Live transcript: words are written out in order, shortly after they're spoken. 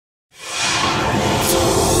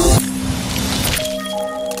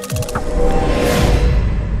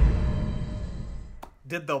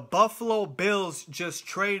Did the Buffalo Bills just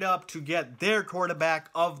trade up to get their quarterback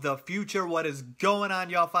of the future? What is going on,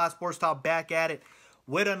 y'all? Fox Sports Talk back at it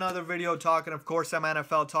with another video talking, of course, some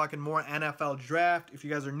NFL, talking more NFL draft. If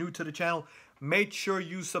you guys are new to the channel, make sure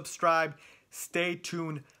you subscribe. Stay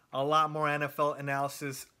tuned. A lot more NFL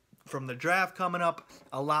analysis from the draft coming up.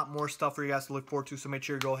 A lot more stuff for you guys to look forward to, so make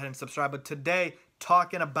sure you go ahead and subscribe. But today,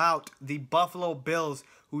 talking about the Buffalo Bills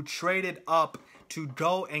who traded up to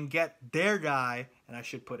go and get their guy, and I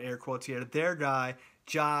should put air quotes here, their guy,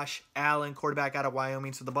 Josh Allen, quarterback out of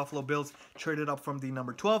Wyoming. So the Buffalo Bills traded up from the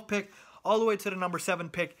number 12 pick all the way to the number 7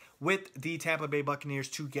 pick with the Tampa Bay Buccaneers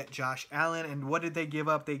to get Josh Allen. And what did they give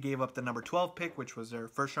up? They gave up the number 12 pick, which was their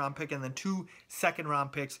first-round pick, and then 2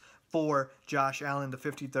 second-round picks for Josh Allen, the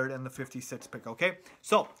 53rd and the 56th pick, okay?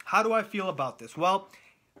 So how do I feel about this? Well,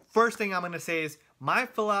 first thing I'm going to say is my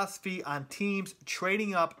philosophy on teams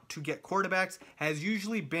trading up to get quarterbacks has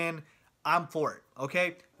usually been I'm for it,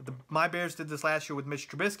 okay? My Bears did this last year with Mitch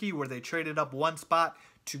Trubisky, where they traded up one spot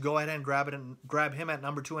to go ahead and grab him at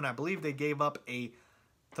number 2, and I believe they gave up a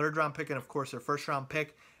third-round pick and, of course, their first-round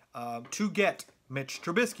pick to get Mitch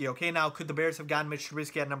Trubisky, okay? Now, could the Bears have gotten Mitch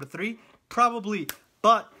Trubisky at number 3? Probably,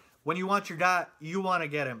 but when you want your guy, you want to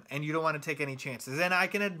get him, and you don't want to take any chances. And I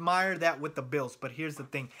can admire that with the Bills, but here's the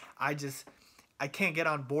thing. I can't get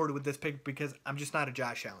on board with this pick because I'm just not a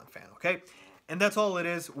Josh Allen fan, okay? And that's all it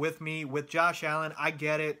is with me. With Josh Allen, I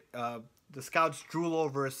get it. The scouts drool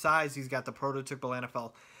over his size. He's got the prototypical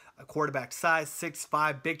NFL quarterback size,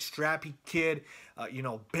 6'5", big strappy kid,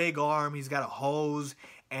 big arm. He's got a hose,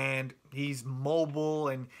 and he's mobile,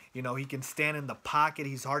 and, he can stand in the pocket.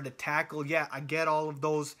 He's hard to tackle. Yeah, I get all of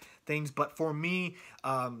those things, but for me,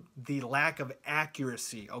 the lack of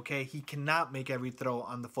accuracy, okay? He cannot make every throw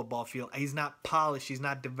on the football field. He's not polished. He's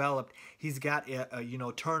not developed. He's got,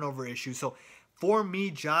 turnover issues. So for me,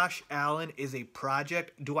 Josh Allen is a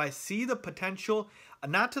project. Do I see the potential?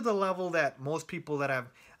 Not to the level that most people that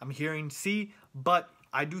I'm hearing see, but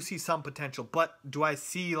I do see some potential. But do I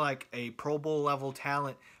see like a Pro Bowl level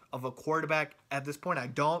talent of a quarterback at this point? I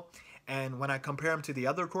don't. And when I compare him to the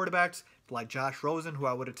other quarterbacks, like Josh Rosen, who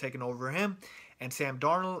I would have taken over him, and Sam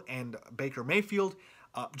Darnold and Baker Mayfield,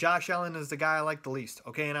 Josh Allen is the guy I like the least,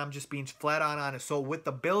 okay? And I'm just being flat on honest. So with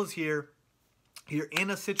the Bills here, you're in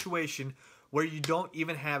a situation where you don't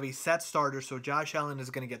even have a set starter, so Josh Allen is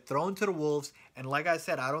going to get thrown to the Wolves. And like I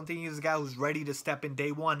said, I don't think he's a guy who's ready to step in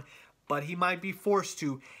day one, but he might be forced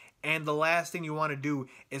to. And the last thing you want to do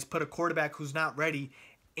is put a quarterback who's not ready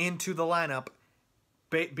into the lineup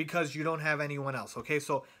because you don't have anyone else, okay?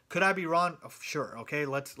 So could I be wrong? Sure, okay?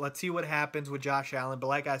 Let's see what happens with Josh Allen. But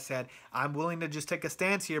like I said, I'm willing to just take a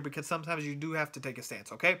stance here because sometimes you do have to take a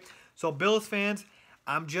stance, okay? So Bills fans,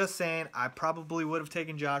 I'm just saying I probably would have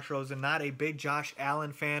taken Josh Rosen. Not a big Josh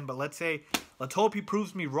Allen fan, but let's hope he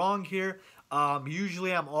proves me wrong here.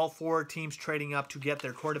 Usually I'm all for teams trading up to get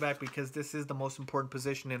their quarterback because this is the most important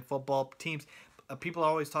position in football. Teams, people are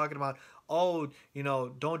always talking about, oh,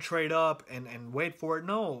 don't trade up and wait for it.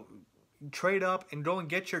 No, trade up and go and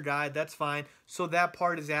get your guy. That's fine. So that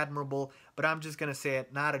part is admirable, but I'm just going to say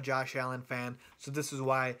it, not a Josh Allen fan. So this is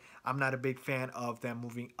why I'm not a big fan of them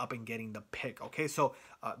moving up and getting the pick. Okay, so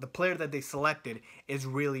the player that they selected is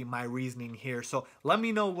really my reasoning here. So let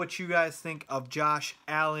me know what you guys think of Josh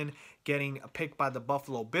Allen getting a pick by the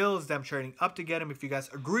Buffalo Bills, them trading up to get him. If you guys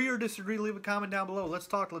agree or disagree, leave a comment down below. Let's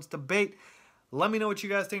talk. Let's debate. Let me know what you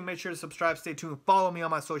guys think. Make sure to subscribe. Stay tuned. Follow me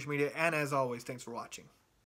on my social media. And as always, thanks for watching.